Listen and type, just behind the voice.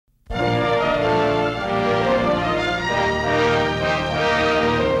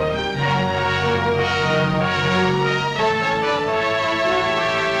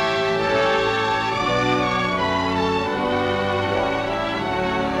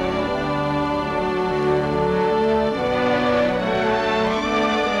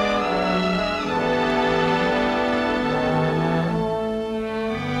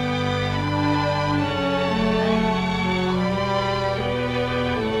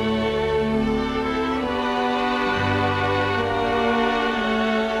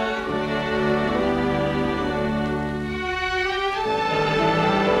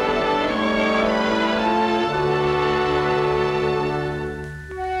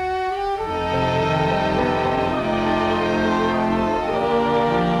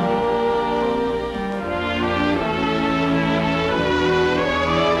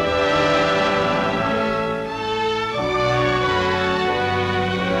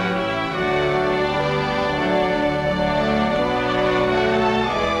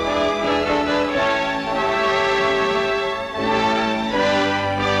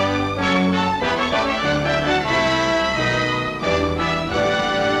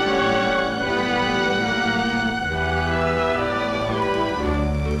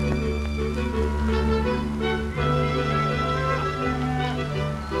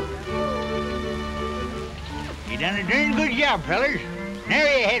a darn good job, fellas.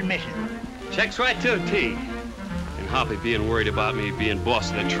 Nary a head missing. Checks right to a T. And Hoppy being worried about me being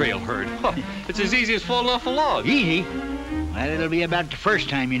boss of the trail herd. It's as easy as falling off a log. Easy? Well, it'll be about the first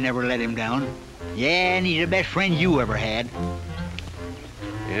time you never let him down. Yeah, and he's the best friend you ever had.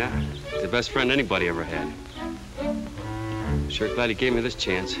 Yeah, he's the best friend anybody ever had. Sure glad he gave me this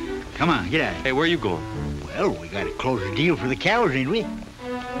chance. Come on, get out of here. Hey, where are you going? Well, we got to close the deal for the cows, ain't we?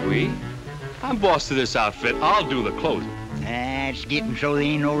 We? I'm boss of this outfit. I'll do the closing. That's getting so there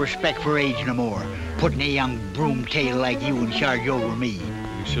ain't no respect for age no more. Putting a young broomtail like you in charge over me.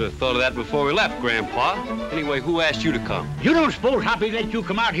 You should have thought of that before we left, Grandpa. Anyway, who asked you to come? You don't suppose Hoppy let you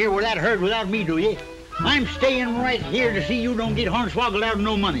come out here with that herd without me, do you? I'm staying right here to see you don't get hornswoggled out of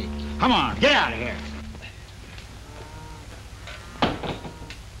no money. Come on, get out of here.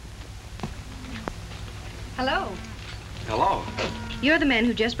 Hello. Hello. You're the man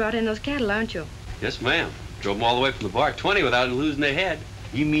who just brought in those cattle, aren't you? Yes, ma'am. Drove them all the way from the bar 20 without losing their head.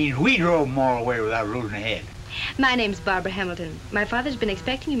 You mean we drove them all the way without losing a head? My name's Barbara Hamilton. My father's been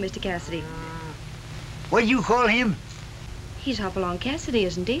expecting you, Mr. Cassidy. What'd you call him? He's Hopalong Cassidy,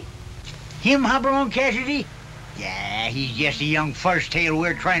 isn't he? Him Hopalong Cassidy? Yeah, he's just a young fuzztail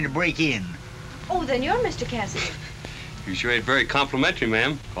we're trying to break in. Oh, then you're Mr. Cassidy. You sure ain't very complimentary,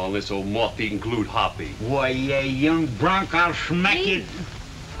 ma'am. Calling this old moth-eating glued Hoppy. Why, you young bronc, I'll smack you.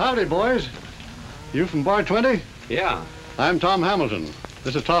 Howdy, boys. You from Bar 20? Yeah. I'm Tom Hamilton.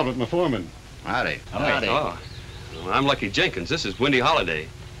 This is Talbot, my foreman. Howdy. Howdy. Oh. Well, I'm Lucky Jenkins. This is Windy Haliday.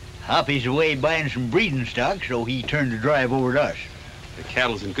 Hoppy's away buying some breeding stock, so he turned the drive over to us. The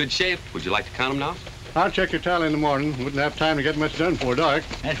cattle's in good shape. Would you like to count them now? I'll check your tally in the morning. Wouldn't have time to get much done before dark.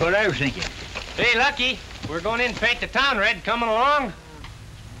 That's what I was thinking. Hey, Lucky, we're going in to paint the town red. Coming along?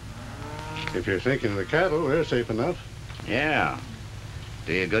 If you're thinking of the cattle, we're safe enough. Yeah.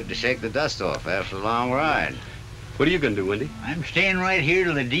 Do you good to shake the dust off after a long ride. What are you going to do, Windy? I'm staying right here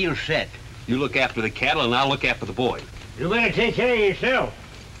till the deal's set. You look after the cattle, and I'll look after the boy. You better take care of yourself.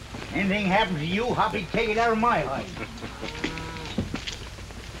 Anything happens to you, Hoppy, take it out of my hide.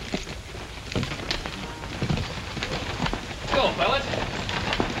 Go, fellas.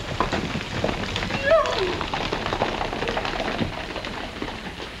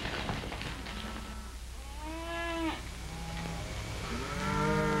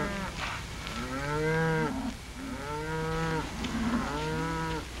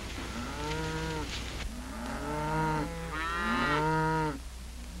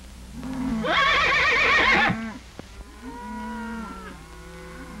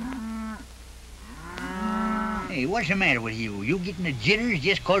 Hey, what's the matter with you? You getting the jitters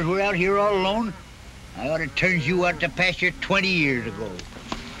just 'cause we're out here all alone? I ought to turn you out to pasture 20 years ago.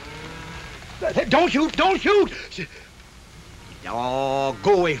 Don't shoot! Don't shoot! Oh,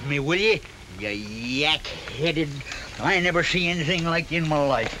 go away from me, will you? You yak-headed... I never see anything like you in my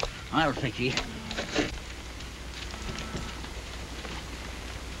life. I'll fix you.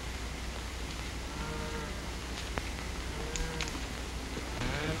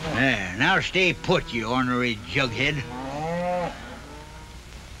 There, now stay put, you ornery jughead.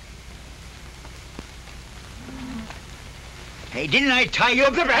 Hey, didn't I tie you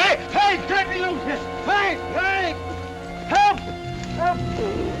up there? Hey, let me loose! Hey, help! Help!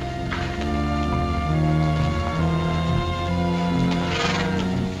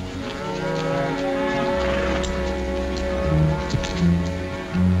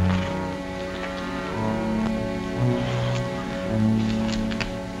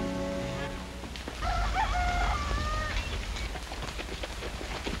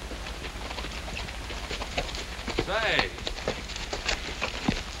 Say,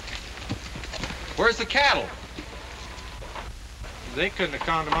 where's the cattle? They couldn't have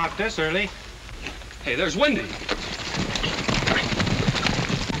counted them out this early. Hey, there's Windy.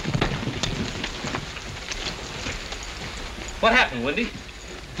 What happened, Windy?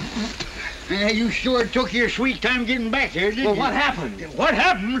 You sure took your sweet time getting back here, didn't you? Well, what happened? What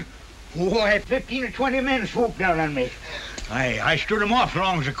happened? Why, 15 or 20 men swooped down on me. I stood them off as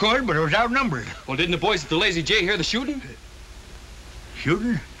long as I could, but I was outnumbered. Well, didn't the boys at the Lazy J hear the shooting?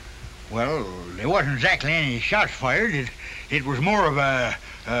 Shooting? Well, there wasn't exactly any shots fired. It was more of a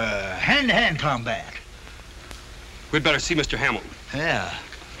hand-to-hand combat. We'd better see Mr. Hamilton. Yeah.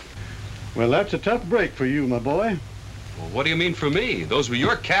 Well, that's a tough break for you, my boy. Well, what do you mean for me? Those were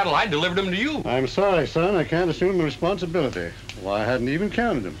your cattle. I delivered them to you. I'm sorry, son. I can't assume the responsibility. Well, I hadn't even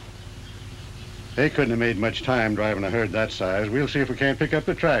counted them. They couldn't have made much time driving a herd that size. We'll see if we can't pick up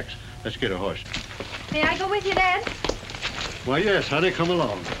the tracks. Let's get a horse. May I go with you, Dad? Why, yes, honey, come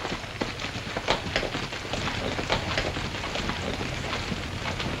along.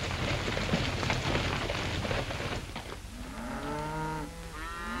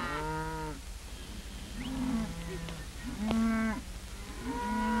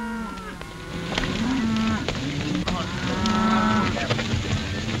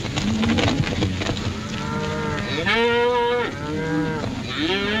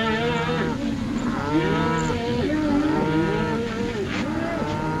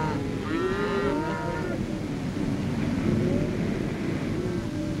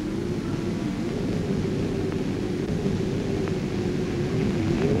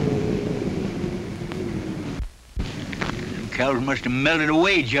 cows must have melted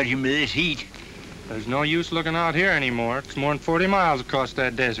away, judging by this heat. There's no use looking out here anymore. It's more than 40 miles across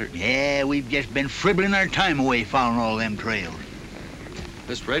that desert. Yeah, we've just been fribbling our time away following all them trails.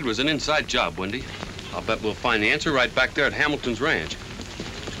 This raid was an inside job, Wendy. I'll bet we'll find the answer right back there at Hamilton's ranch.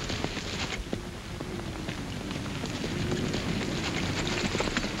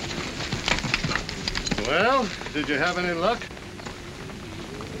 Well, did you have any luck?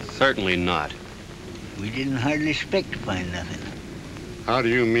 Certainly not. We didn't hardly expect to find nothing. How do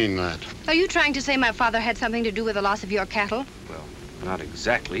you mean that? Are you trying to say my father had something to do with the loss of your cattle? Well, not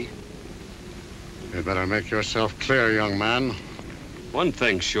exactly. You'd better make yourself clear, young man. One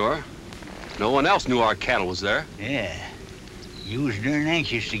thing's sure. No one else knew our cattle was there. Yeah. You was darn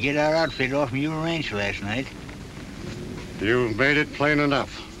anxious to get our outfit off from your ranch last night. You've made it plain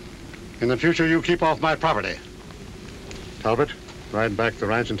enough. In the future, you keep off my property. Talbot, ride back to the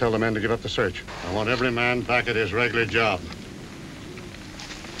ranch and tell the men to give up the search. I want every man back at his regular job.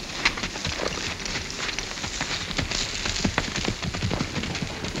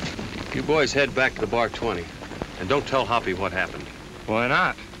 You boys head back to the bar 20. And don't tell Hoppy what happened. Why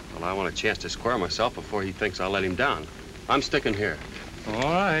not? Well, I want a chance to square myself before he thinks I'll let him down. I'm sticking here. All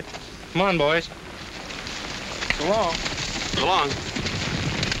right. Come on, boys. So long. So long.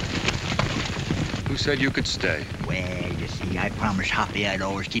 Who said you could stay? Well, you see, I promised Hoppy I'd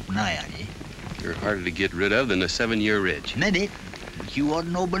always keep an eye on you. You're harder to get rid of than a 7-year ridge. Isn't that it? But you ought to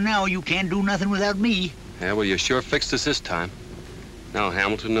know by now you can't do nothing without me. Yeah, well, you sure fixed us this time. Now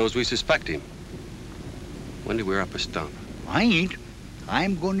Hamilton knows we suspect him. Wendy, we're up a stump. I ain't.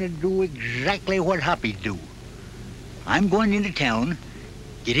 I'm going to do exactly what Hoppy do. I'm going into town,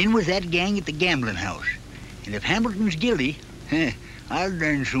 get in with that gang at the gambling house. And if Hamilton's guilty, I'll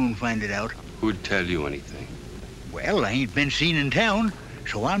darn soon find it out. Who'd tell you anything? Well, I ain't been seen in town,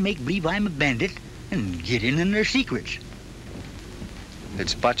 so I'll make believe I'm a bandit and get in their secrets. They'd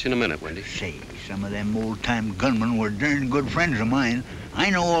spot you in a minute, Wendy. Say, some of them old-time gunmen were darn good friends of mine. I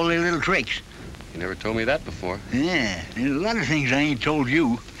know all their little tricks. You never told me that before. Yeah, there's a lot of things I ain't told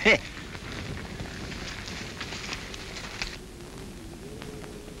you. Heh.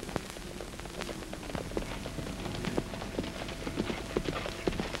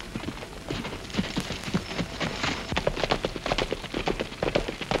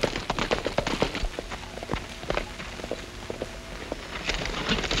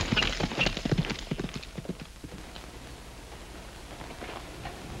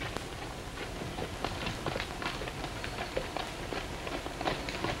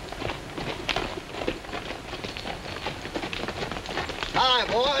 Hi,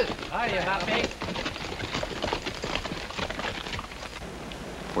 boys. Hiya, Hoppy.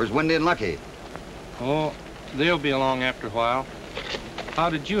 Where's Wendy and Lucky? Oh, they'll be along after a while. How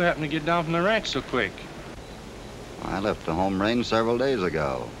did you happen to get down from the ranch so quick? I left the home range several days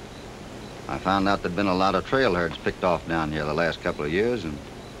ago. I found out there'd been a lot of trail herds picked off down here the last couple of years and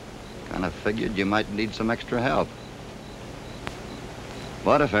kind of figured you might need some extra help.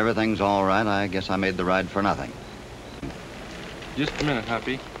 But if everything's all right, I guess I made the ride for nothing. Just a minute,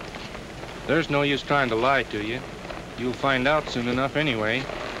 Hoppy. There's no use trying to lie to you. You'll find out soon enough anyway.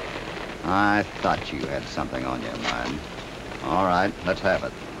 I thought you had something on your mind. All right, let's have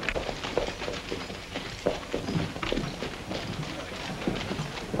it.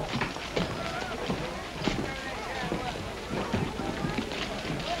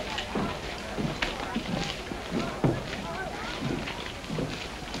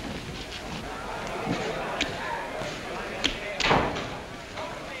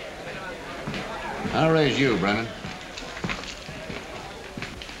 I'll raise you, Brennan.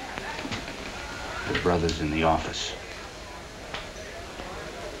 The brother's in the office.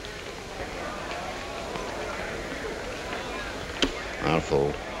 I'll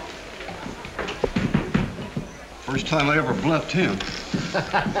fold. First time I ever bluffed him.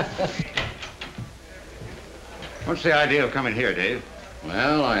 What's the idea of coming here, Dave?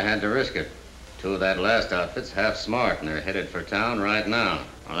 Well, I had to risk it. Two of that last outfit's half smart, and they're headed for town right now.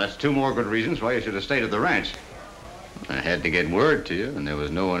 Well, that's two more good reasons why you should have stayed at the ranch. I had to get word to you, and there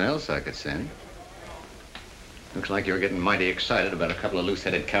was no one else I could send. Looks like you're getting mighty excited about a couple of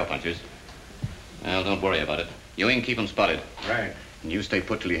loose-headed cowpunchers. Well, don't worry about it. You ain't keep 'em spotted. Right. And you stay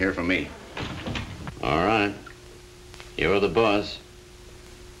put till you hear from me. All right. You're the boss.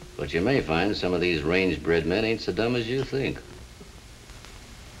 But you may find some of these range-bred men ain't so dumb as you think.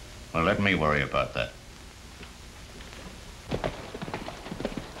 Well, let me worry about that.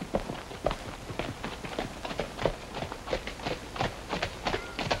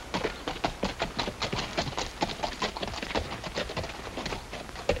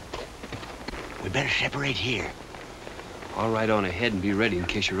 We better separate here. I'll ride on ahead and be ready in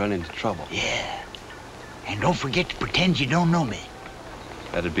case you run into trouble. Yeah. And don't forget to pretend you don't know me.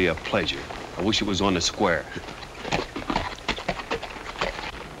 That'd be a pleasure. I wish it was on the square.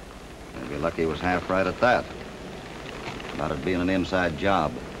 You'd be lucky he was half right at that. About it being an inside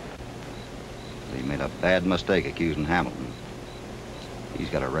job. He made a bad mistake accusing Hamilton. He's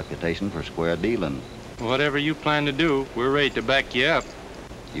got a reputation for square dealing. Whatever you plan to do, we're ready to back you up.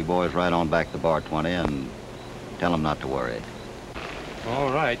 You boys ride on back to Bar 20 and tell him not to worry.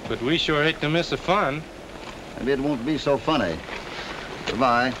 All right, but we sure hate to miss the fun. Maybe it won't be so funny.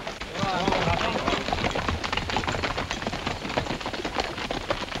 Goodbye.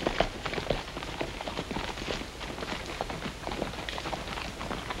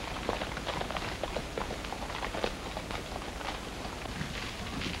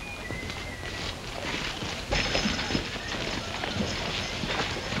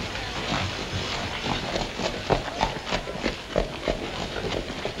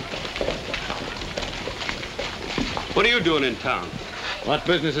 What are you doing in town? What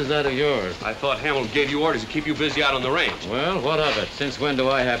business is that of yours? I thought Hamilton gave you orders to keep you busy out on the range. Well, what of it? Since when do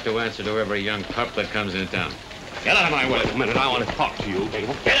I have to answer to every young pup that comes into town? Get out of my way. Wait a minute, I want to talk to you.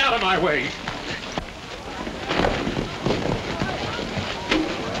 Get out of my way!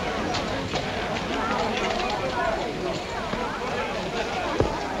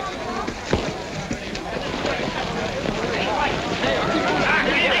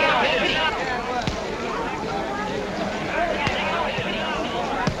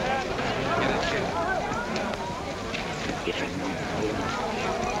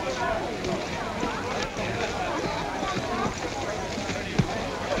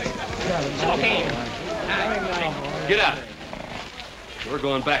 Get out. We're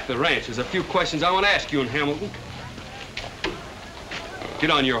going back to the ranch. There's a few questions I want to ask you and Hamilton. Get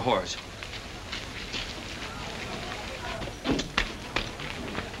on your horse.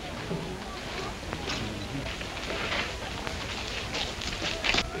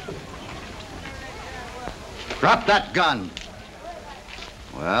 Drop that gun.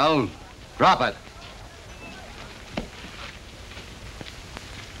 Well, drop it.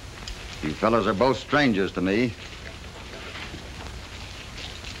 You fellas are both strangers to me.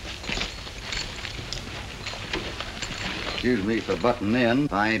 Excuse me for butting in.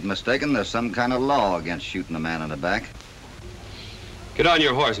 If I ain't mistaken, there's some kind of law against shooting a man in the back. Get on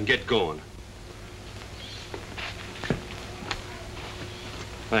your horse and get going.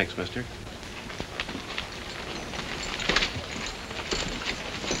 Thanks, mister.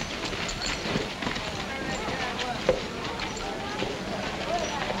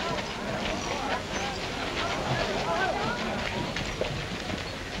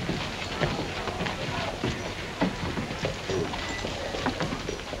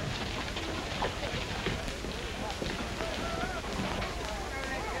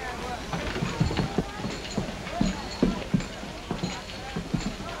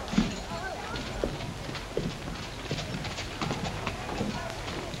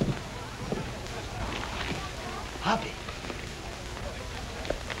 Hoppy.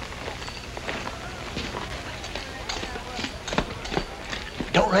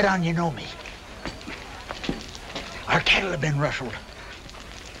 Don't let on you know me. Our cattle have been rustled.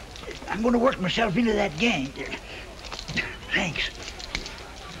 I'm going to work myself into that gang. Thanks.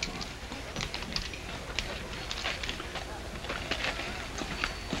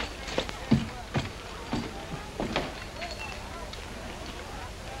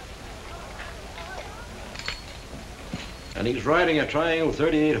 And he's riding a Triangle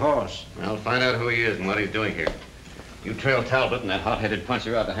 38 horse. I'll find out who he is and what he's doing here. You trail Talbot and that hot-headed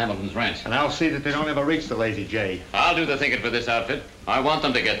puncher out to Hamilton's ranch. And I'll see that they don't ever reach the Lazy J. I'll do the thinking for this outfit. I want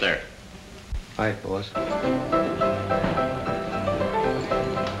them to get there. All right, boss.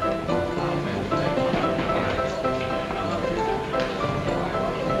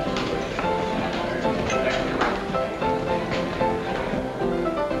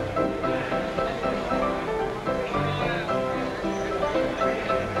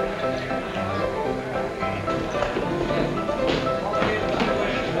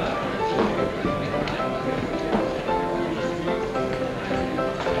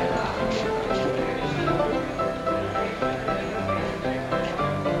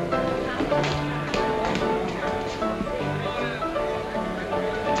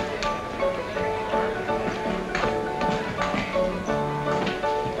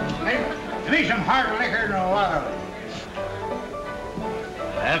 Some hard liquor and a lot of it.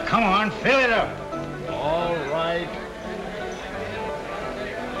 Well, come on, fill it up. All right.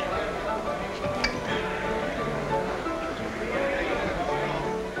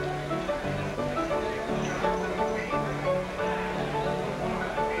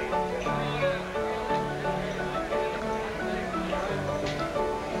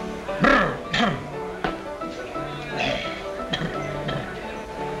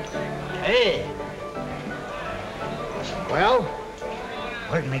 Hey. Well?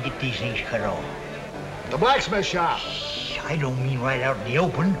 Where can I get these things cut off? The blacksmith shop. I don't mean right out in the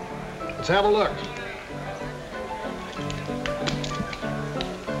open. Let's have a look.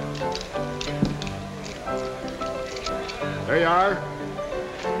 There you are.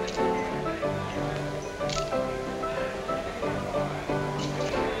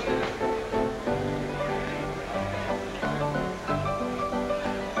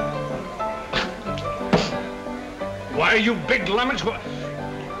 Why, you big lemons, what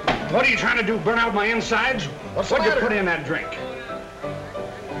are you trying to do, burn out my insides? What'd you put in that drink?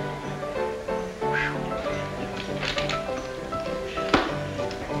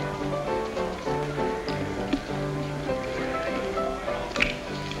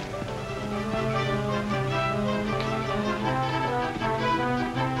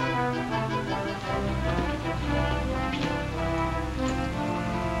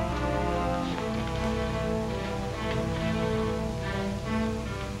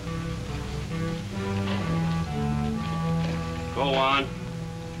 Go on.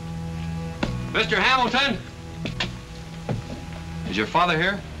 Mr. Hamilton! Is your father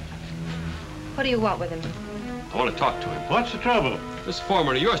here? What do you want with him? I want to talk to him. What's the trouble? This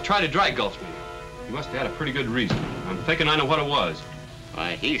foreman of yours tried to dry gulch me. He must have had a pretty good reason. I'm thinking I know what it was.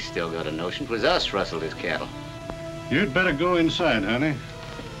 Why, he's still got a notion 'twas us rustled his cattle. You'd better go inside, honey.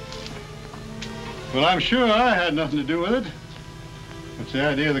 Well, I'm sure I had nothing to do with it. What's the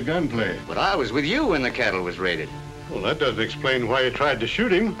idea of the gunplay? But I was with you when the cattle was raided. Well, that doesn't explain why you tried to shoot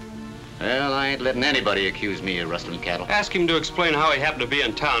him. Well, I ain't letting anybody accuse me of rustling cattle. Ask him to explain how he happened to be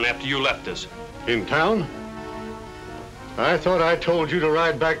in town after you left us. In town? I thought I told you to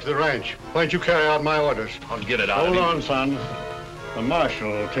ride back to the ranch. Why don't you carry out my orders? I'll get it out of Hold you. on, son. The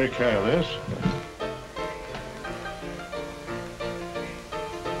marshal will take care of this.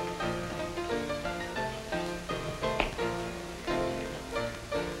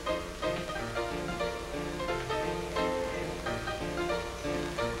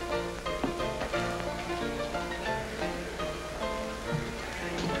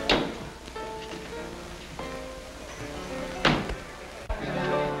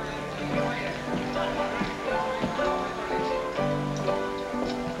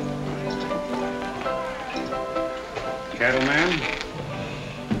 Cattleman?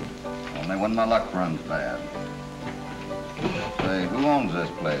 Only when my luck runs bad. Say, who owns this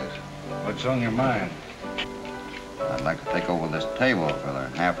place? What's on your mind? I'd like to take over this table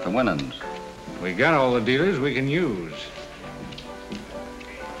for half the winnings. We got all the dealers we can use.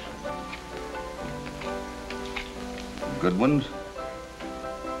 Good ones?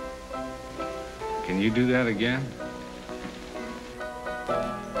 Can you do that again?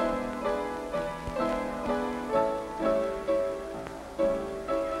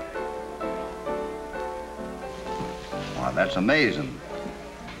 Why, that's amazing.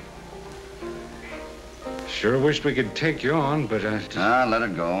 Sure wish we could take you on, but Let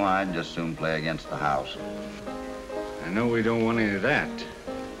it go. I'd just soon play against the house. I know we don't want any of that.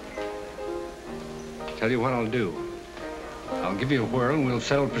 Tell you what I'll do. I'll give you a whirl and we'll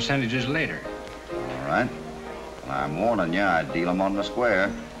settle percentages later. All right. Well, I'm warning you, I'd deal 'em on the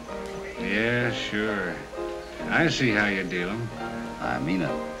square. Yeah, sure. I see how you deal 'em. I mean it.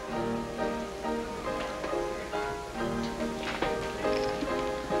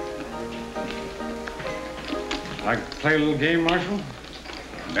 Like to play a little game, Marshal?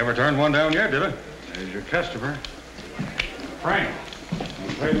 Never turned one down yet, did I? There's your customer. Frank,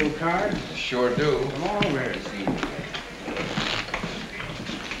 you play a little card? Sure do. Come on over here.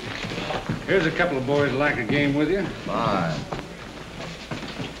 Here's a couple of boys who'd like a game with you. Fine.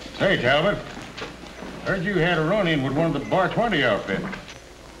 Say, Talbot, heard you had a run-in with one of the Bar 20 outfit.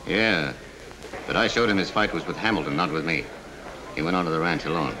 Yeah, but I showed him his fight was with Hamilton, not with me. He went on to the ranch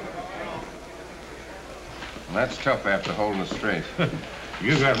alone. Well, that's tough after holding us straight.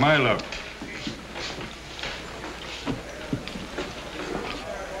 You got my look.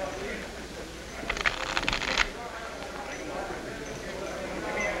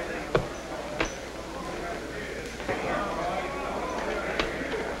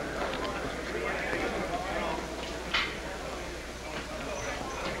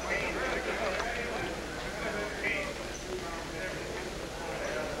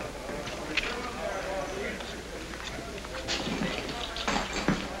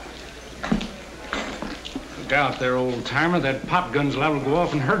 Out there, old-timer. That pop gun's liable to go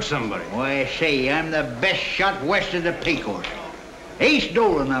off and hurt somebody. Why, say, I'm the best shot west of the Pecos. Ace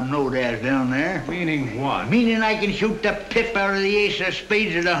Dolan, I'm knowed as down there. Meaning what? Meaning I can shoot the pip out of the ace of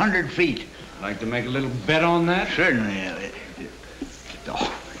spades at 100 feet. Like to make a little bet on that? Certainly.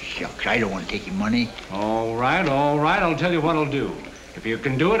 Oh, shucks. Shucks, I don't want to take your money. All right. I'll tell you what I'll do. If you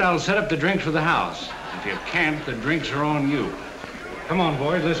can do it, I'll set up the drinks for the house. If you can't, the drinks are on you. Come on,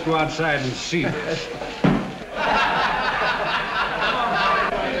 boys, let's go outside and see this.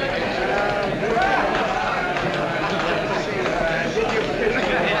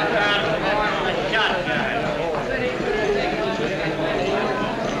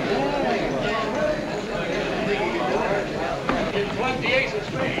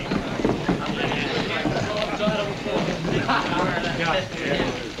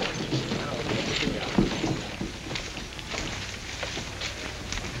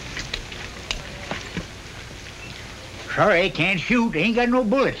 Sorry, I can't shoot. Ain't got no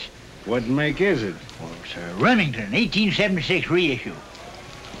bullets. What make is it? Well, it's a Remington, 1876 reissue.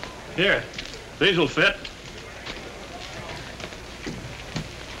 Here, these'll fit.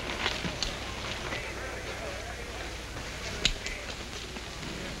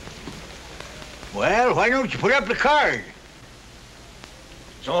 Well, why don't you put up the card?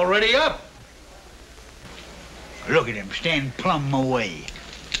 It's already up. Look at him, stand plumb away.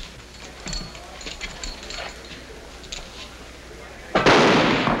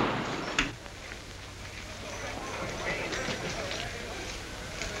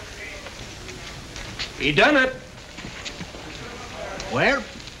 He done it. Well,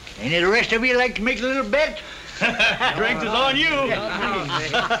 any of the rest of you like to make a little bet? Drink is on you. You'll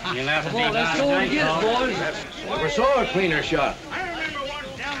have to be let's go and get it, boys. Never saw a cleaner shot.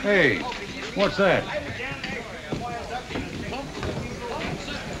 Hey, what's that?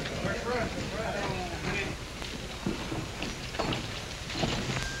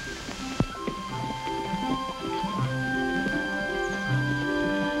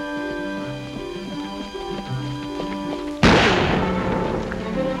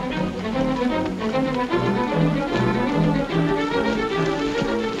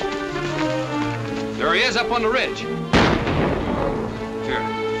 There he is up on the ridge. Here,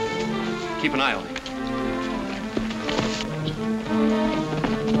 keep an eye on him.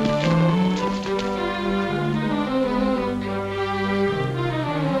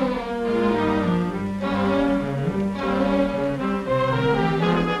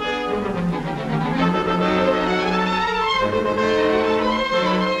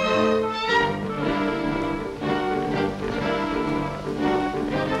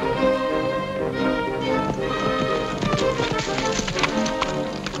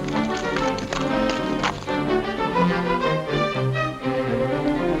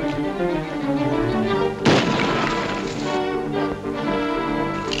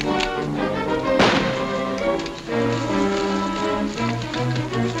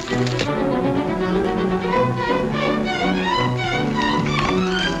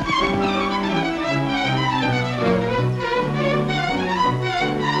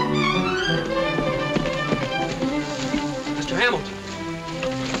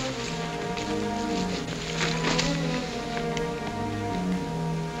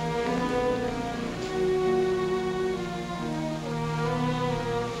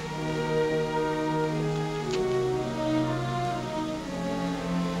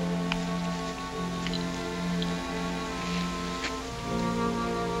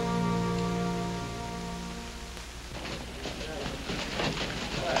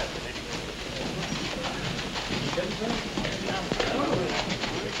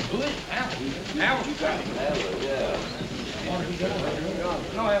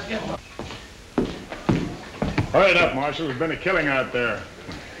 Hurry it up, Marshal. There's been a killing out there.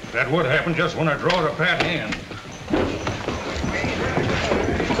 That would happen just when I draw the pat hand.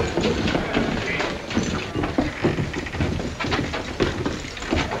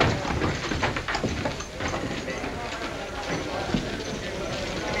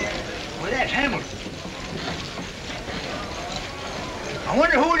 Well, that's Hamilton. I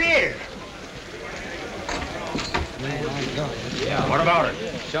wonder who it is. What about it?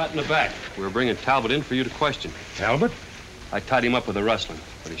 Shot in the back. We were bringing Talbot in for you to question. Talbot? I tied him up with a rustling,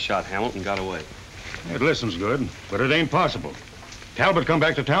 but he shot Hamilton and got away. It listens good, but it ain't possible. Talbot come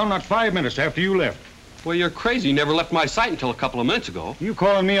back to town not 5 minutes after you left. Well, you're crazy. You never left my sight until a couple of minutes ago. You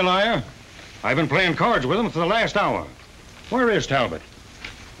calling me a liar? I've been playing cards with him for the last hour. Where is Talbot?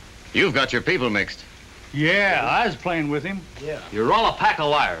 You've got your people mixed. Yeah, I was playing with him. Yeah. You're all a pack of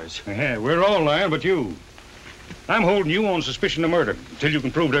liars. Yeah, we're all lying but you. I'm holding you on suspicion of murder until you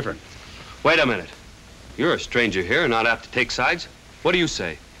can prove different. Wait a minute. You're a stranger here and not apt to take sides. What do you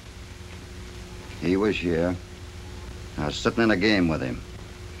say? He was here. I was sitting in a game with him.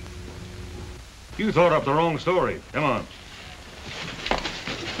 You thought up the wrong story. Come on.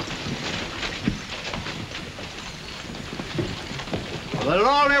 The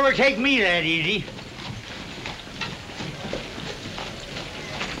law never take me that easy.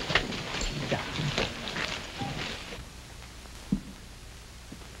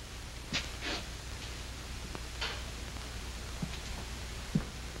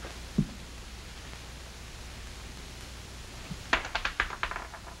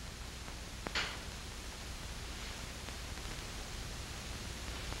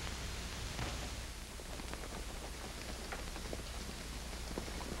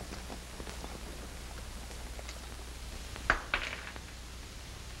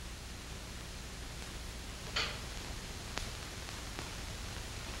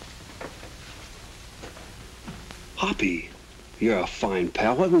 Hoppy, you're a fine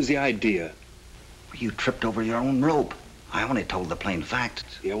pal. What was the idea? You tripped over your own rope. I only told the plain facts.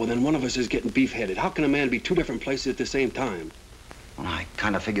 Yeah, well, then one of us is getting beef-headed. How can a man be two different places at the same time? Well, I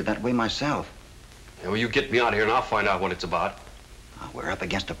kind of figured that way myself. Yeah, well, you get me out of here and I'll find out what it's about. We're up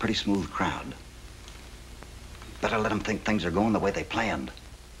against a pretty smooth crowd. Better let them think things are going the way they planned.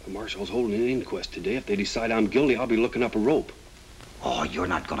 The marshal's holding an inquest today. If they decide I'm guilty, I'll be looking up a rope. Oh, you're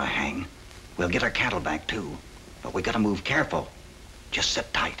not gonna hang. We'll get our cattle back, too. But we gotta move careful. Just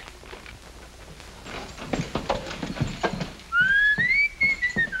sit tight.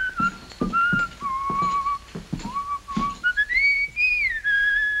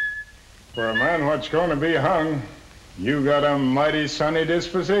 For a man what's going to be hung, you got a mighty sunny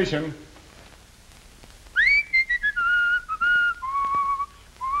disposition.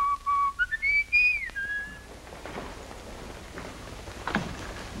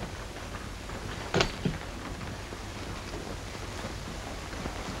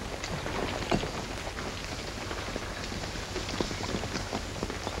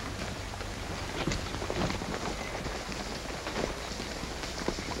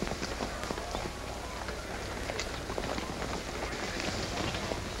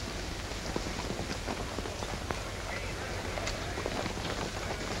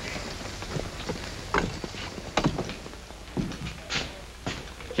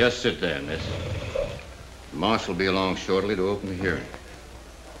 Just sit there, miss. The marshal will be along shortly to open the hearing.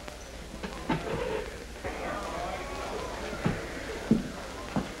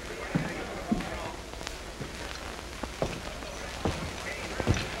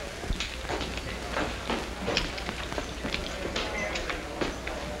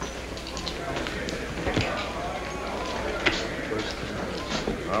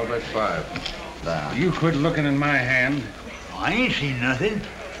 I'll bet 5. You quit looking in my hand. I ain't seen nothing.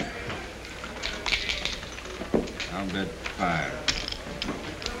 I'll bet 5.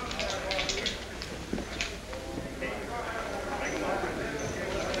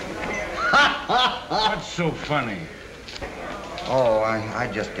 What's so funny? Oh, I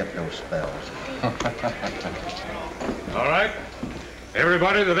just get those spells. All right.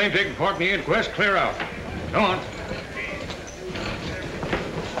 Everybody that ain't taking part in the inquest, clear out. Come on.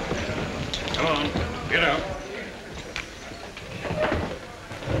 Come on. Get out.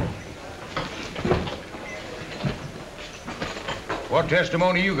 What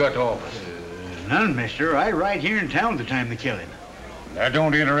testimony you got to offer? None, mister. I right here in town at the time of the killing. That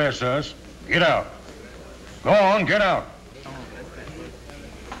don't interest us. Get out. Go on, get out.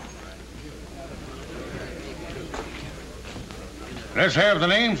 Let's have the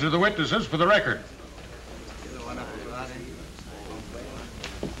names of the witnesses for the record.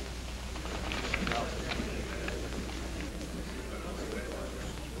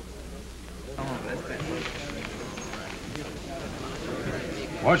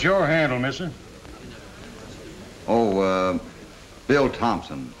 What's your handle, mister? Oh, Bill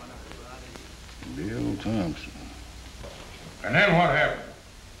Thompson. Bill Thompson. And then what happened?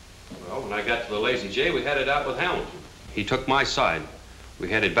 Well, when I got to the Lazy J, we headed out with Hamilton. He took my side. We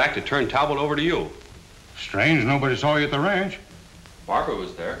headed back to turn Talbot over to you. Strange nobody saw you at the ranch. Barbara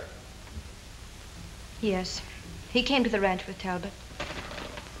was there. Yes. He came to the ranch with Talbot.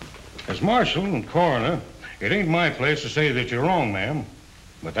 As marshal and coroner, it ain't my place to say that you're wrong, ma'am.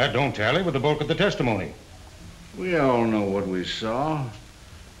 But that don't tally with the bulk of the testimony. We all know what we saw.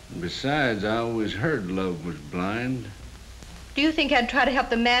 Besides, I always heard love was blind. Do you think I'd try to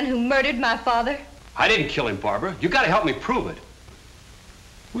help the man who murdered my father? I didn't kill him, Barbara. You gotta help me prove it.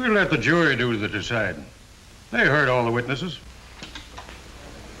 We'll let the jury do the deciding. They heard all the witnesses.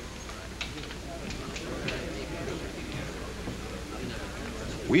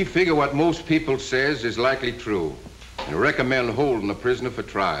 We figure what most people says is likely true and recommend holding the prisoner for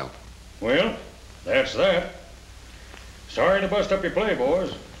trial. Well, that's that. Sorry to bust up your play,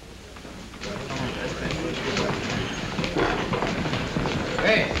 boys.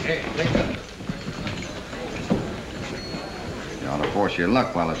 Hey, take that. You ought to force your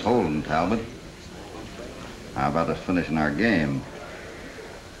luck while it's holding, Talbot. How about us finishing our game?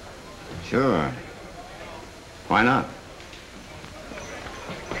 Sure. Why not?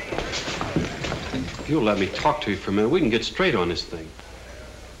 If you'll let me talk to you for a minute, we can get straight on this thing.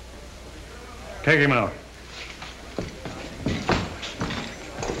 Take him out.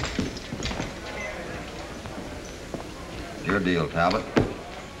 Your deal, Talbot.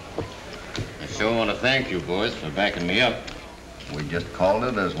 I sure want to thank you, boys, for backing me up. We just called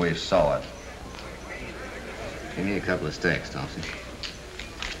it as we saw it. Give me a couple of steaks, Thompson.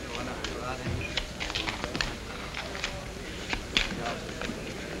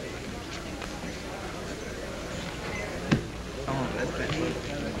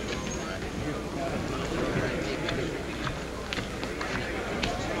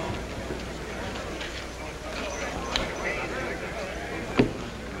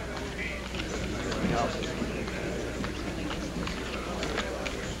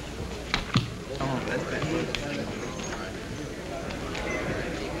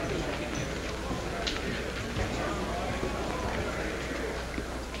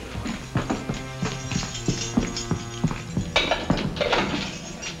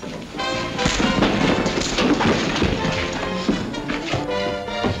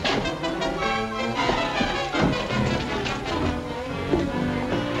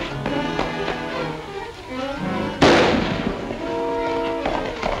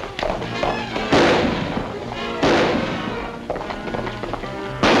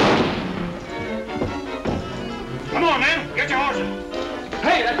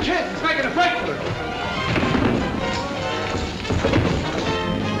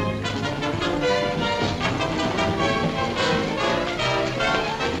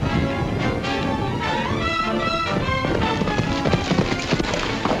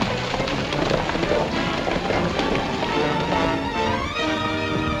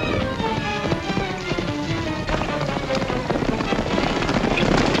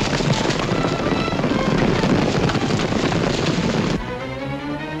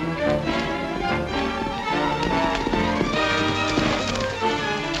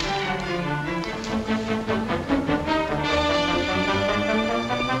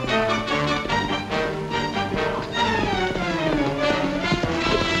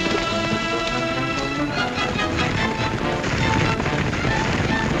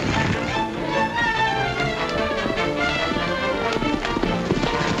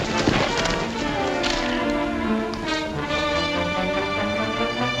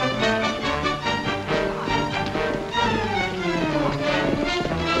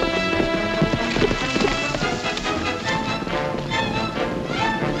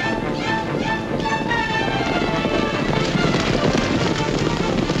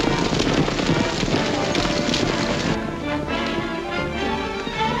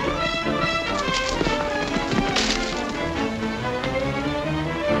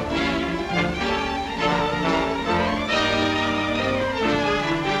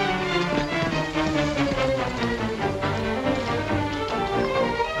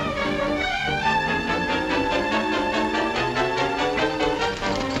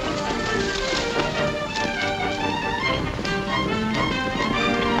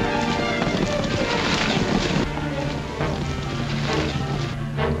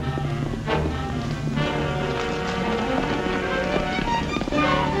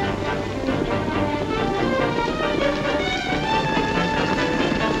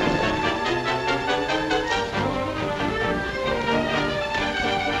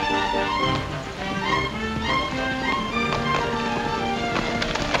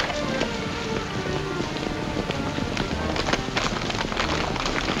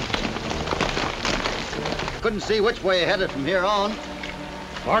 Couldn't see which way headed from here on.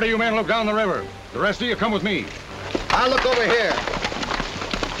 Part of you men look down the river. The rest of you come with me. I'll look over here.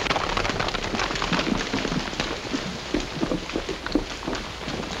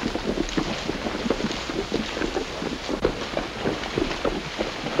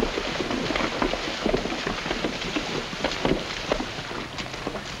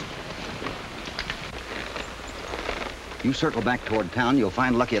 You circle back toward town, you'll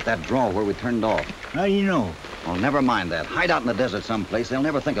find Lucky at that draw where we turned off. How do you know? Well, never mind that. Hide out in the desert someplace. They'll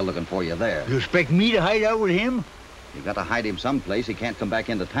never think of looking for you there. You expect me to hide out with him? You got to hide him someplace. He can't come back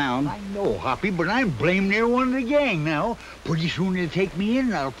into town. I know, Hoppy, but I'm blamed near one of the gang now. Pretty soon they'll take me in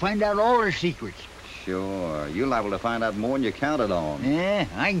and I'll find out all their secrets. Sure. You're liable to find out more than you counted on. Yeah,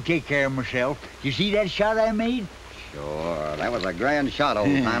 I can take care of myself. You see that shot I made? Sure. That was a grand shot,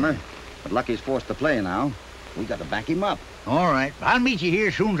 old-timer. But Lucky's forced to play now. We got to back him up. All right. I'll meet you here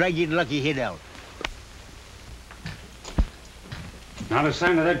as soon as I get Lucky hid out. Not a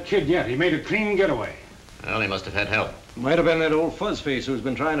sign of that kid yet. He made a clean getaway. Well, he must have had help. Might have been that old fuzzface who's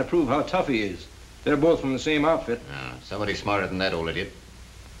been trying to prove how tough he is. They're both from the same outfit. Somebody smarter than that old idiot.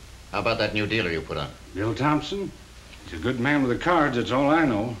 How about that new dealer you put on? Bill Thompson? He's a good man with the cards, that's all I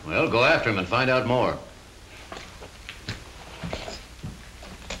know. Well, go after him and find out more.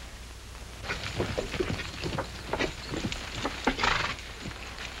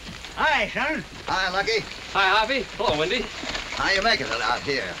 Hi, son. Hi, Lucky. Hi, Hoppy. Hello, Wendy. How you making it out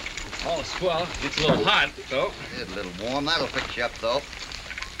here? All swell. It's a little hot, though. It's a little warm. That'll fix you up, though.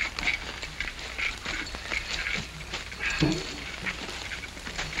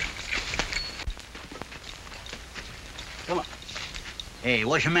 Come on. Hey,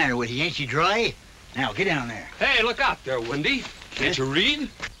 what's the matter with you? Ain't you dry? Now, get down there. Hey, look out there, Wendy. Can't you read?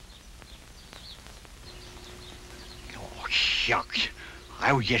 Oh, shucks.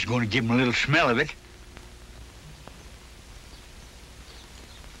 I was just going to give him a little smell of it.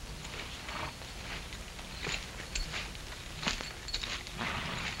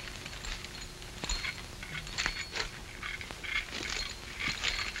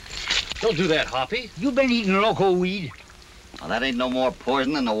 Don't do that, Hoppy. You been eating loco weed? Well, that ain't no more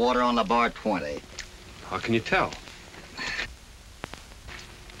poison than the water on the bar 20. How can you tell?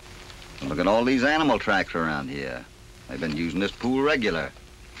 Look at all these animal tracks around here. They've been using this pool regular.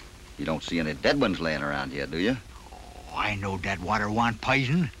 You don't see any dead ones laying around here, do you? Oh, I know that water want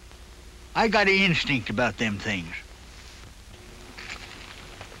poison. I got an instinct about them things.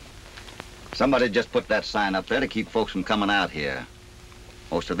 Somebody just put that sign up there to keep folks from coming out here.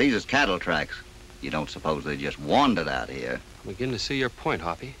 Most of these is cattle tracks. You don't suppose they just wandered out here? I'm beginning to see your point,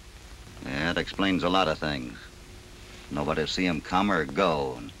 Hoppy. Yeah, it explains a lot of things. Nobody'll see them come or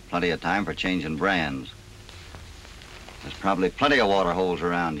go, and plenty of time for changing brands. There's probably plenty of water holes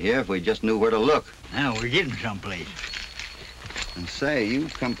around here if we just knew where to look. Now we're getting someplace. And say,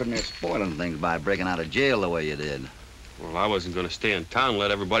 you've come pretty near spoiling things by breaking out of jail the way you did. Well, I wasn't going to stay in town and let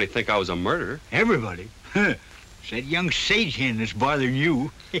everybody think I was a murderer. Everybody? Said young sage hen that's bothering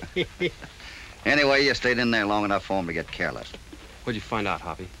you. Anyway, you stayed in there long enough for him to get careless. What'd you find out,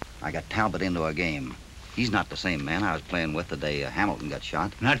 Hoppy? I got Talbot into a game. He's not the same man I was playing with the day Hamilton got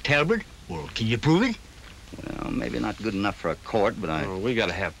shot. Not Talbot? Well, can you prove it? Well, maybe not good enough for a court, but I... Well, we got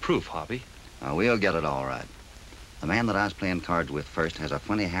to have proof, Hoppy. We'll get it all right. The man that I was playing cards with first has a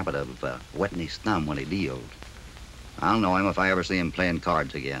funny habit of wetting his thumb when he deals. I'll know him if I ever see him playing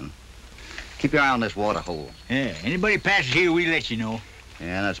cards again. Keep your eye on this water hole. Yeah, anybody passes here, we let you know.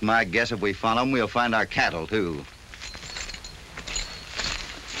 Yeah, that's my guess. If we follow him, we'll find our cattle, too.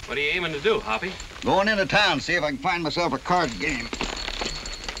 What are you aiming to do, Hoppy? Going into town, see if I can find myself a card game.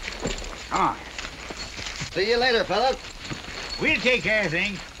 Come on. See you later, fellas. We'll take care of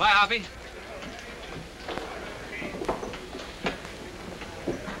things. Bye, Hoppy.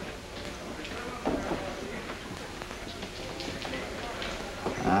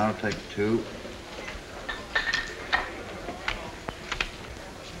 I'll take 2.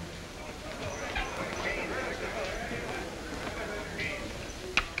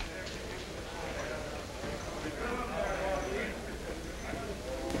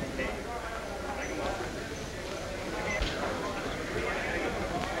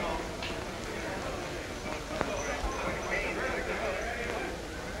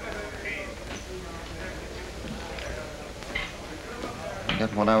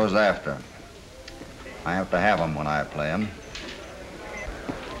 That's what I was after. I have to have them when I play them.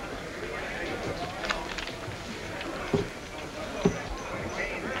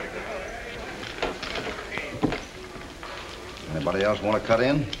 Anybody else want to cut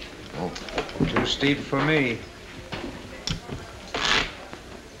in? Oh, too steep for me.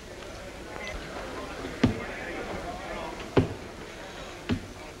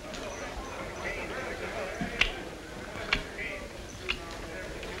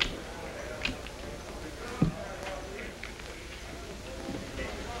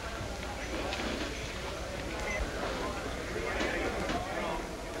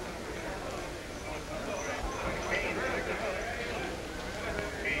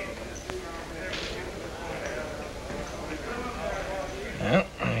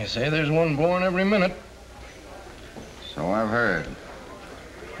 Say there's one born every minute. So I've heard.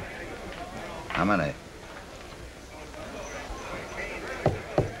 How many?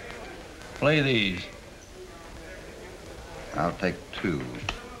 Play these. I'll take 2.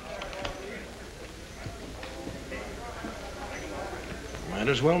 Might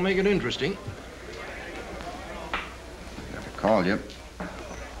as well make it interesting. Got to call you.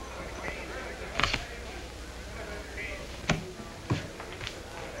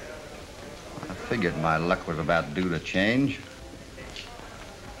 I figured my luck was about due to change.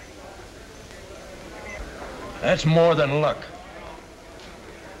 That's more than luck.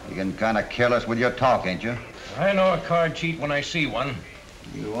 You can kind of careless with your talk, ain't you? I know a card cheat when I see one.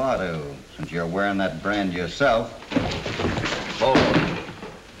 You ought to, since you're wearing that brand yourself. Hold on.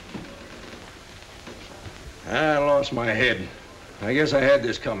 I lost my head. I guess I had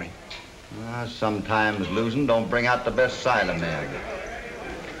this coming. Sometimes losing don't bring out the best side of men.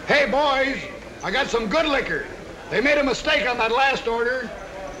 Hey, boys, I got some good liquor. They made a mistake on that last order.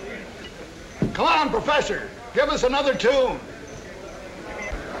 Come on, Professor, give us another tune.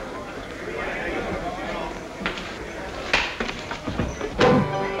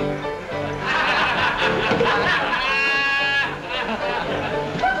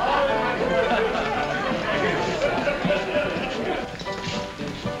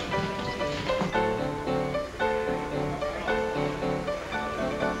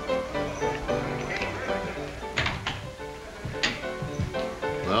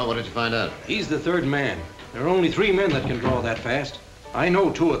 Well, what did you find out? He's the third man. There are only 3 men that can draw that fast. I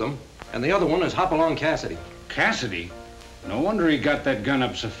know 2 of them, and the other one is Hopalong Cassidy. Cassidy? No wonder he got that gun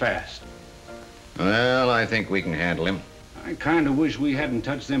up so fast. Well, I think we can handle him. I kind of wish we hadn't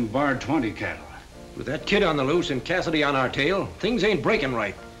touched them Bar 20 cattle. With that kid on the loose and Cassidy on our tail, things ain't breaking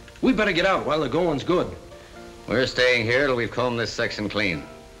right. We better get out while the going's good. We're staying here till we've combed this section clean.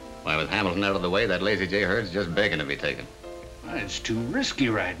 Why, with Hamilton out of the way, that Lazy J herd's just begging to be taken. It's too risky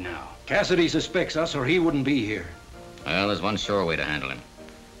right now. Cassidy suspects us or he wouldn't be here. Well, there's one sure way to handle him.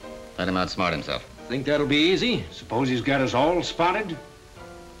 Let him outsmart himself. Think that'll be easy? Suppose he's got us all spotted?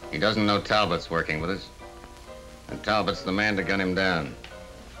 He doesn't know Talbot's working with us. And Talbot's the man to gun him down.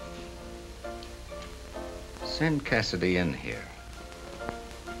 Send Cassidy in here.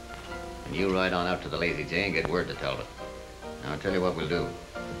 And you ride on out to the Lazy J and get word to Talbot. Now, I'll tell you what we'll do.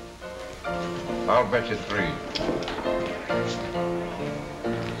 I'll bet you 3.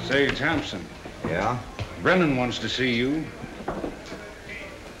 Say, Thompson. Yeah? Brennan wants to see you.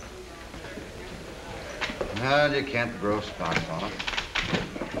 Well, you can't grow spots on it.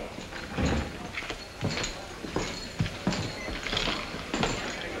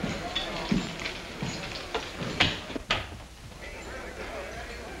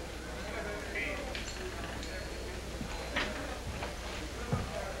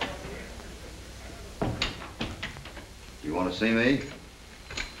 You want to see me?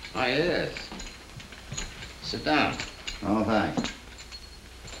 Ah, yes. Sit down. Oh, thanks.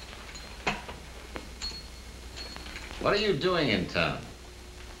 What are you doing in town?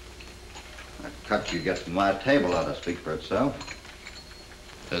 That cut you get from my table ought to speak for itself.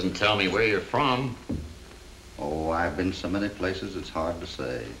 Doesn't tell me where you're from. Oh, I've been so many places it's hard to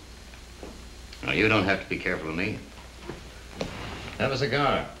say. Now, you don't have to be careful of me. Have a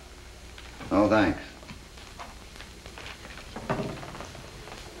cigar. Oh, thanks.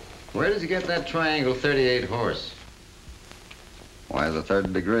 Where did you get that triangle 38 horse? Why, the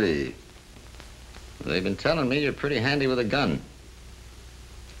 3rd degree. They've been telling me you're pretty handy with a gun.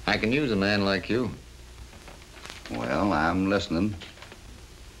 I can use a man like you. Well, I'm listening.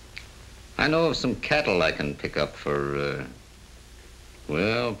 I know of some cattle I can pick up for,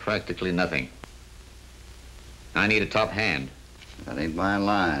 well, practically nothing. I need a top hand. That ain't my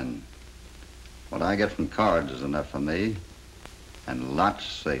line. What I get from cards is enough for me, and lots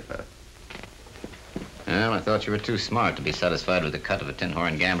safer. Well, I thought you were too smart to be satisfied with the cut of a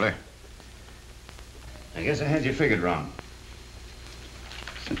tin-horn gambler. I guess I had you figured wrong.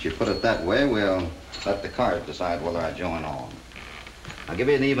 Since you put it that way, we'll let the cards decide whether I join on. I'll give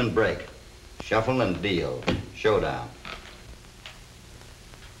you an even break. Shuffle and deal. Showdown.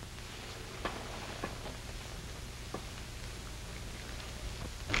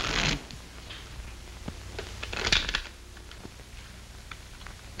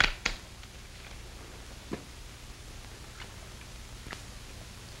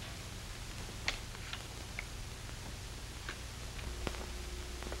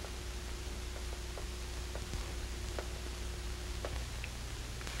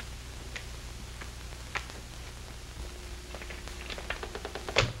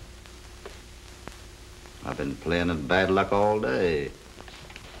 I've been playing at bad luck all day.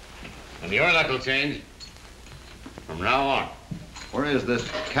 And your luck will change from now on. Where is this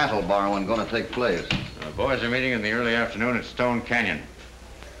cattle bar one going to take place? The boys are meeting in the early afternoon at Stone Canyon.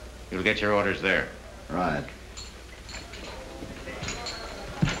 You'll get your orders there. Right.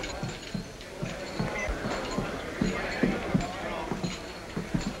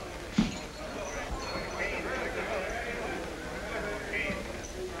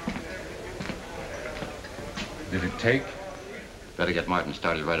 Did it take? Better get Martin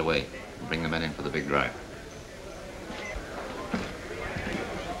started right away and bring the men in for the big drive.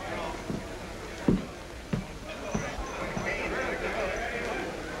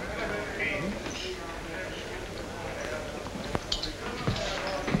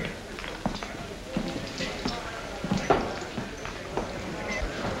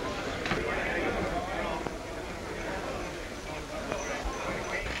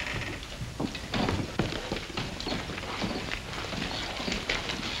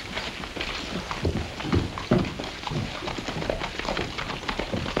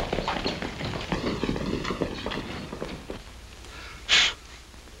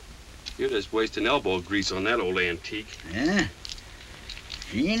 You're just wasting elbow grease on that old antique. Yeah?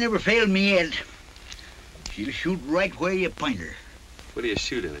 She ain't never failed me yet. She'll shoot right where you point her. What are you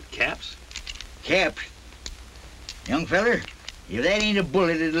shooting at, caps? Caps? Young feller, if that ain't a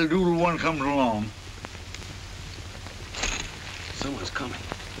bullet, it'll do till one comes along. Someone's coming.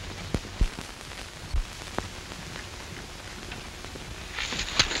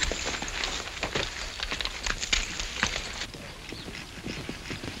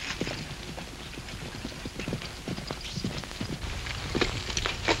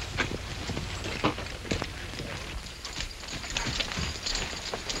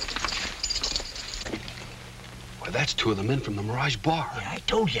 That's two of the men from the Mirage Bar. Yeah, I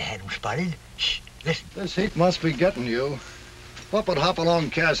told you I had them spotted. Shh, listen. This heat must be getting you. What would Hopalong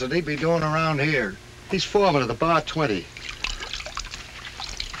Cassidy be doing around here? He's foreman of the Bar 20.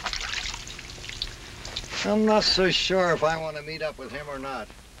 I'm not so sure if I want to meet up with him or not.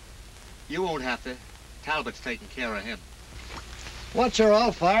 You won't have to. Talbot's taking care of him. Once you're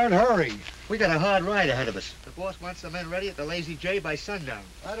all fired, hurry. We got a hard ride ahead of us. The boss wants the men ready at the Lazy J by sundown.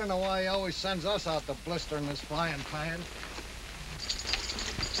 I don't know why he always sends us out to blister in this frying pan.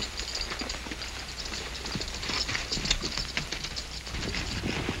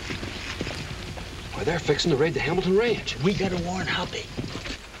 Why, they're fixing to raid the Hamilton Ranch. We gotta warn Hoppy.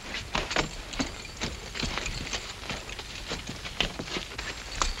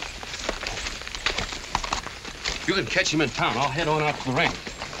 You can catch him in town. I'll head on out to the ranch.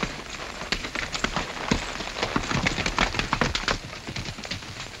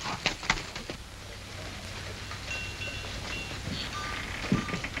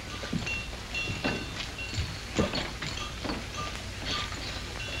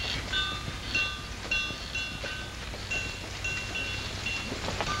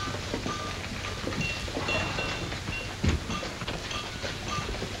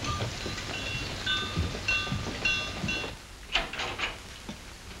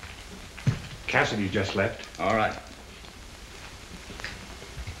 Cassidy just left. All right.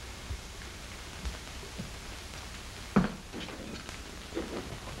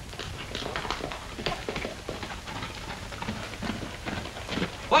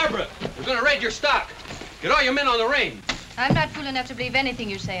 Barbara, we're gonna raid your stock. Get all your men on the range. I'm not fool enough to believe anything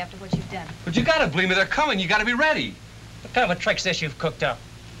you say after what you've done. But you gotta believe me, they're coming. You gotta be ready. What kind of a trick's this you've cooked up?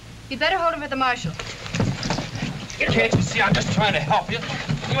 You'd better hold him for the marshal. Can't you see I'm just trying to help you?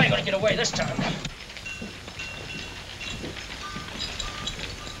 You ain't gonna get away this time.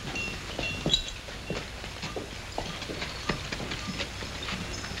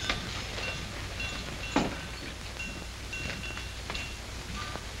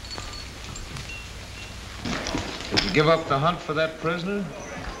 Did you give up the hunt for that prisoner?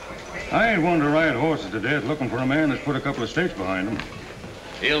 I ain't one to ride horses to death looking for a man that's put a couple of states behind him.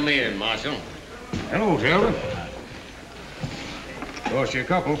 Fill me in, Marshal. Hello, Talbot. Lost you a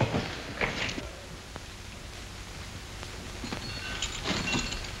couple.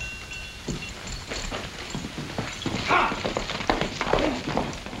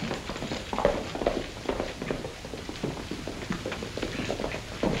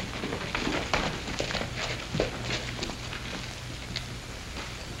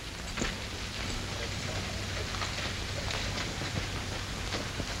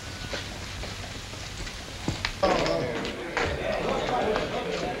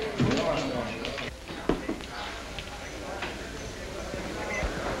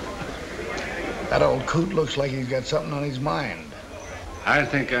 That old coot looks like he's got something on his mind. I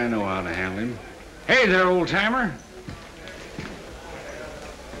think I know how to handle him. Hey there, old-timer.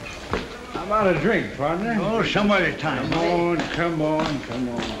 How about a drink, partner? Oh, some other time. Come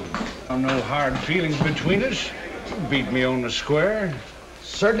on. No hard feelings between us. You beat me on the square.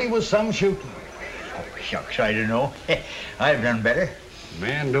 Certainly was some shooting. Oh, shucks, I don't know. I've done better.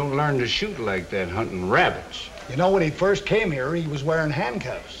 Man don't learn to shoot like that hunting rabbits. You know, when he first came here, he was wearing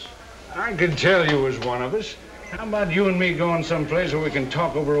handcuffs. I could tell you was one of us. How about you and me going someplace where we can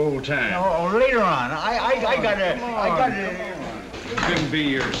talk over old times? Oh, later on. I gotta. You can be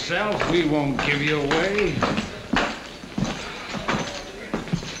yourself. We won't give you away.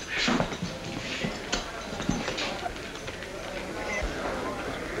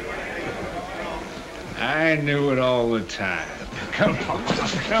 I knew it all the time. Come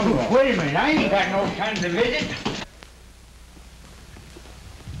on. Wait a minute. I ain't got no time to visit.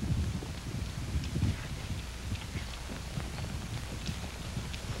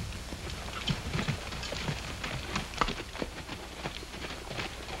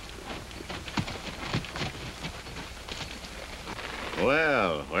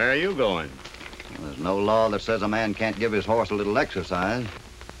 Well, where are you going? There's no law that says a man can't give his horse a little exercise.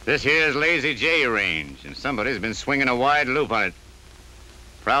 This here's Lazy J range, and somebody's been swinging a wide loop on it.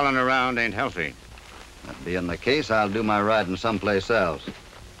 Prowling around ain't healthy. That being the case, I'll do my riding someplace else.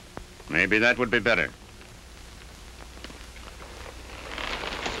 Maybe that would be better.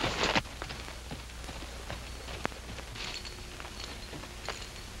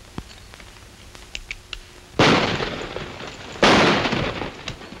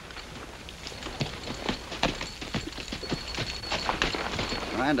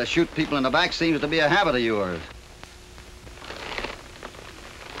 Trying to shoot people in the back seems to be a habit of yours.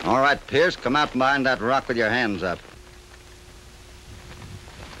 All right, Pierce, come out behind that rock with your hands up.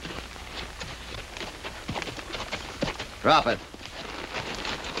 Drop it.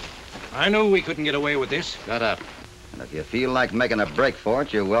 I knew we couldn't get away with this. Shut up. And if you feel like making a break for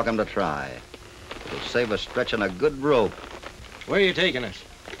it, you're welcome to try. It'll save us stretching a good rope. Where are you taking us?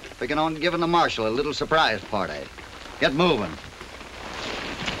 Picking on giving the marshal a little surprise party. Get moving.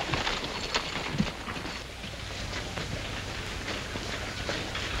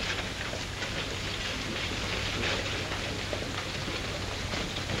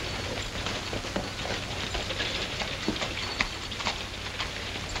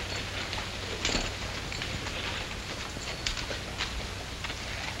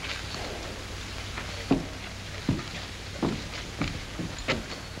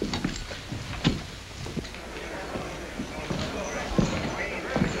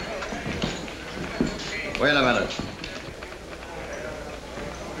 Wait a minute.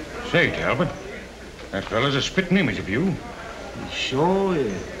 Say, Talbot, that fella's a spitting image of you. He sure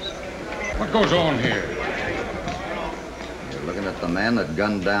is. What goes on here? You're looking at the man that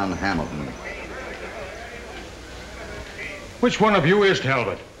gunned down Hamilton. Which one of you is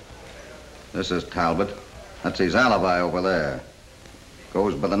Talbot? This is Talbot. That's his alibi over there.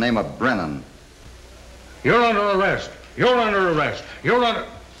 Goes by the name of Brennan. You're under arrest. You're under arrest. You're under...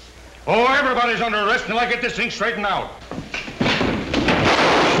 Oh, everybody's under arrest until I get this thing straightened out.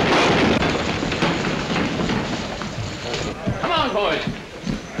 Come on, boys.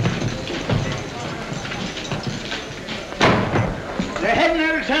 They're heading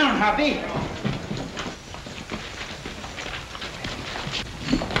out of town, Hoppy.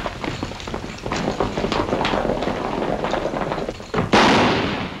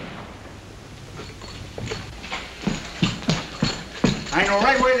 I know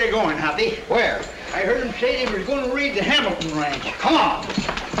right where they're going, Hoppy. Where? I heard them say they was going to raid the Hamilton ranch. Come on.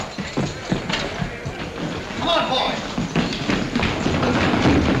 Come on, boys.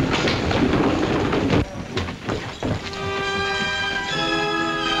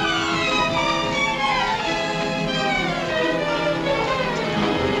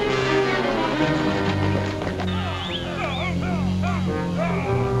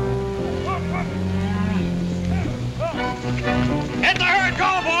 Get the herd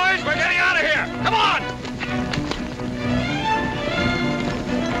going, boys! We're getting out of here! Come on!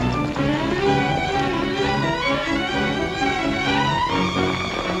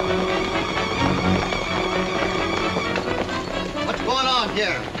 What's going on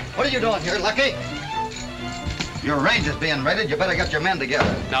here? What are you doing here, Lucky? Your range is being raided. You better get your men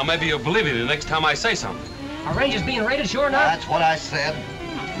together. Now, maybe you'll believe me the next time I say something. Our range is being raided, sure enough? That's what I said.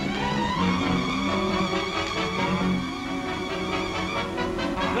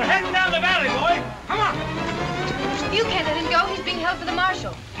 We're heading down the valley, boy. Come on. You can't let him go. He's being held for the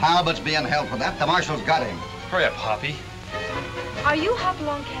marshal. Talbot's being held for that. The marshal's got him. Hurry up, Hoppy. Are you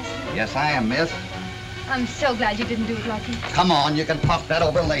Hopalong, Cassidy? Yes, I am, miss. I'm so glad you didn't do it, Lucky. Come on, you can puff that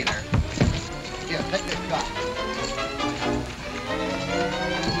over later. Here, take this gun.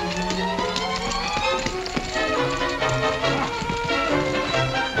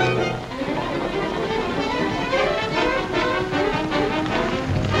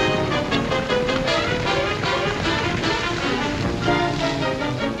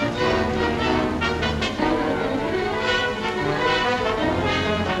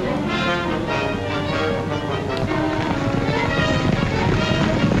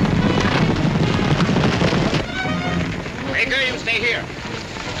 Baker, you stay here.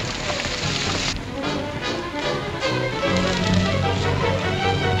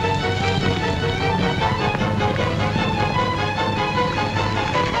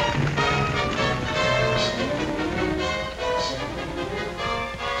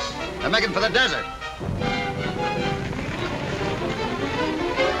 They're making for the desert.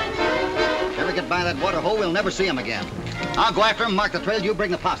 If they ever get by that water hole, we'll never see them again. I'll go after them, mark the trail, you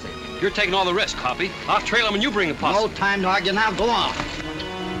bring the posse. You're taking all the risk, Hoppy. I'll trail him and you bring the posse. No time to argue now. Go on.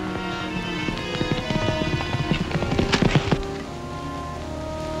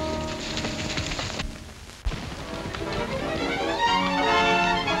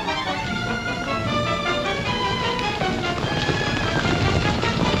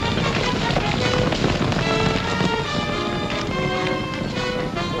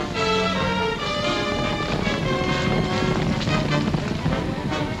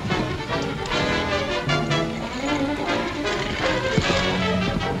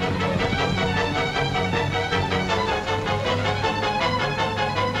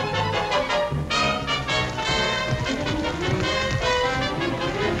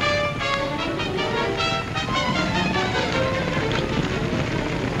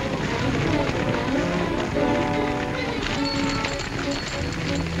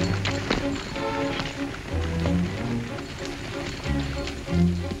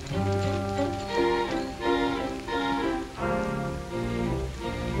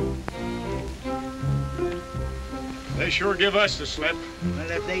 They sure give us the slip.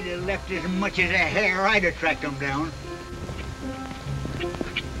 Well, if they'd have left as much as a hair, I'd have tracked them down.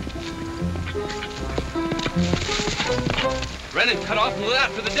 Brennan cut off and lit out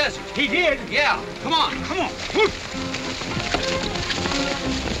for the desert. He did? Yeah. Come on. Come on.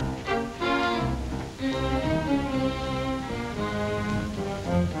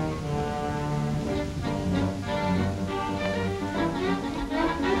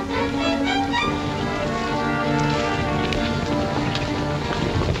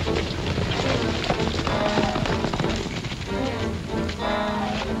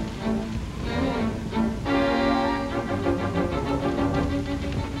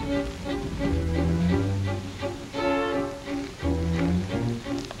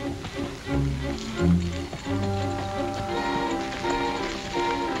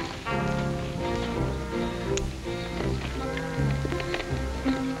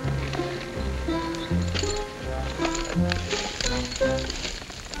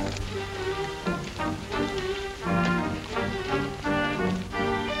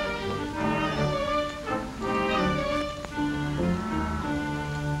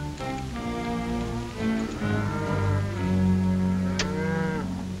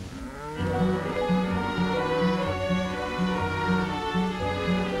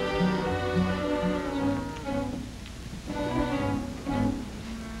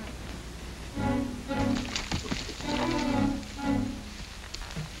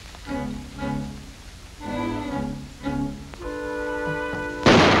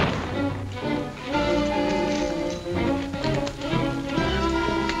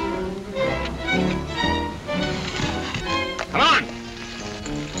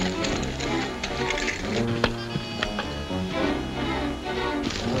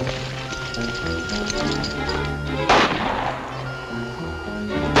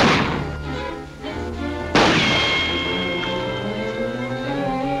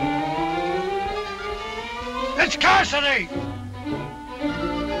 It's Cassidy!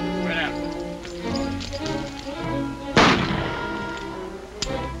 Brennan.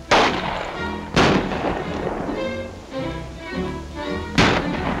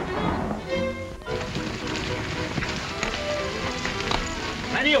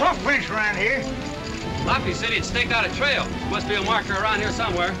 Plenty of hoof prints around here. Hoppy said he'd staked out a trail. Must be a marker around here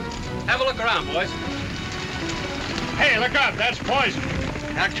somewhere. Have a look around, boys. Hey, look out, that's poison.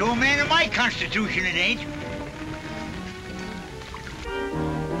 Not to a man of my constitution, it ain't.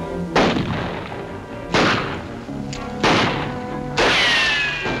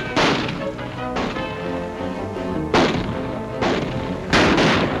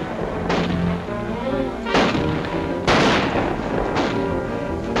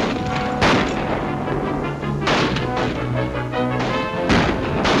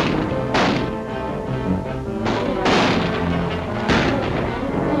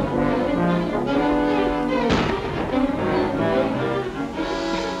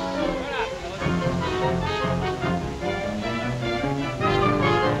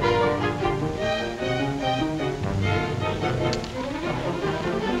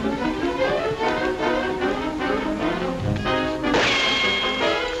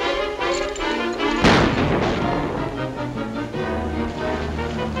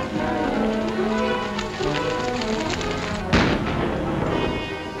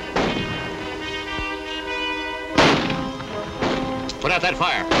 Put out that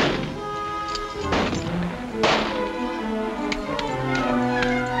fire.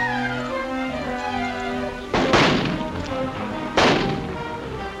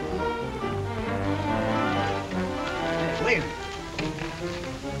 Wait a minute.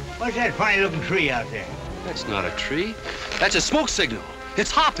 What's that funny-looking tree out there? That's not a tree. That's a smoke signal. It's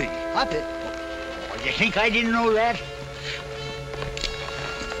Hoppy. Hoppy? Oh, you think I didn't know that?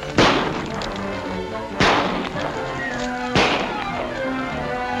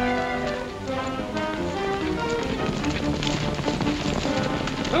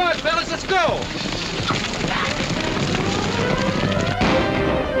 Come on, fellas, let's go.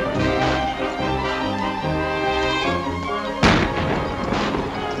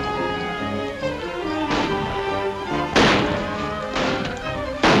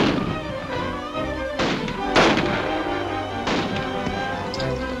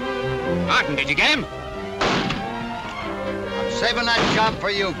 Martin, did you get him? I'm saving that job for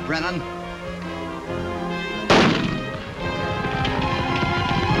you, Brennan.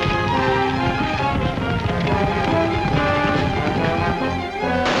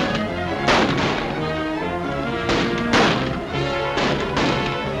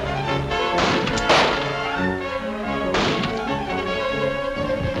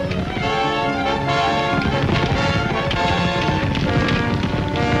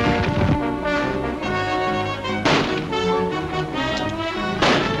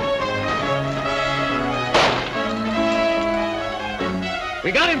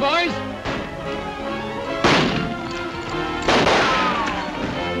 We got him, boys!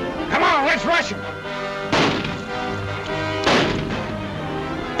 Come on, let's rush him!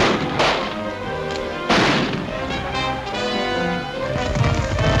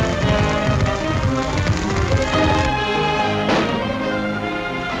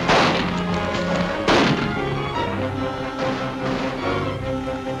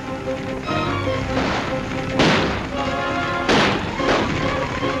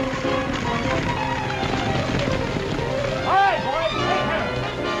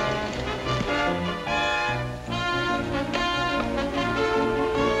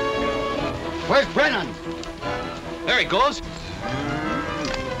 Where's Brennan? There he goes.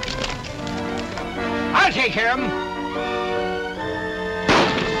 I'll take care of him.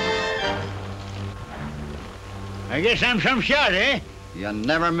 I guess I'm some shot, eh? You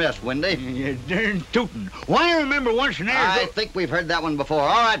never miss, Windy. You darn tootin'. Why, I remember once an air... I think we've heard that one before.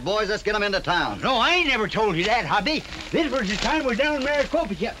 All right, boys, let's get them into town. No, I ain't never told you that, Hoppy. This was the time we're down in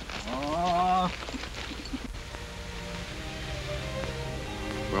Maricopa yet. Oh.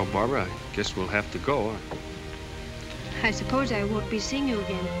 Well, Barbara, I guess we'll have to go. I suppose I won't be seeing you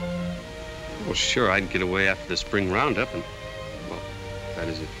again. Well, sure, I'd get away after the spring roundup, and, well, that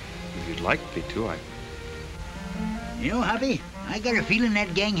is, if you'd like me to, You know, Hoppy, I got a feeling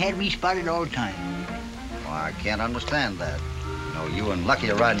that gang had me spotted all the time. Well, I can't understand that. You know, you and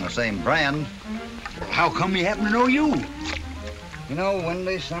Lucky are riding the same brand. How come you happen to know you? You know,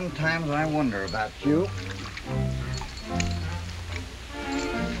 Windy, sometimes I wonder about you.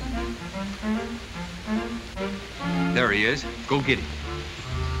 There he is. Go get him.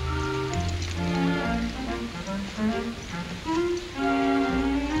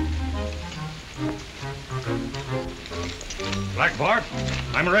 Black Bart,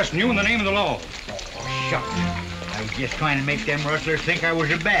 I'm arresting you in the name of the law. Oh, shucks. I was just trying to make them rustlers think I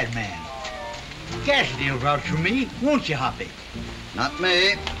was a bad man. Cassidy will vouch for me, won't you, Hoppy? Not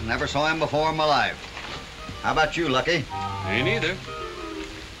me. Never saw him before in my life. How about you, Lucky? Ain't either.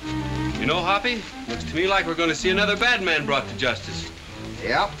 You know, Hoppy, looks to me like we're going to see another bad man brought to justice.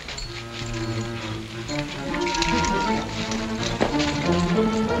 Yep.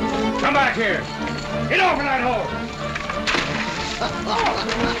 Come back here. Get over that horse.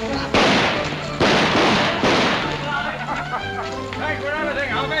 Thanks for everything,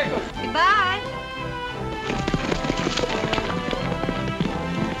 Hoppy. Goodbye.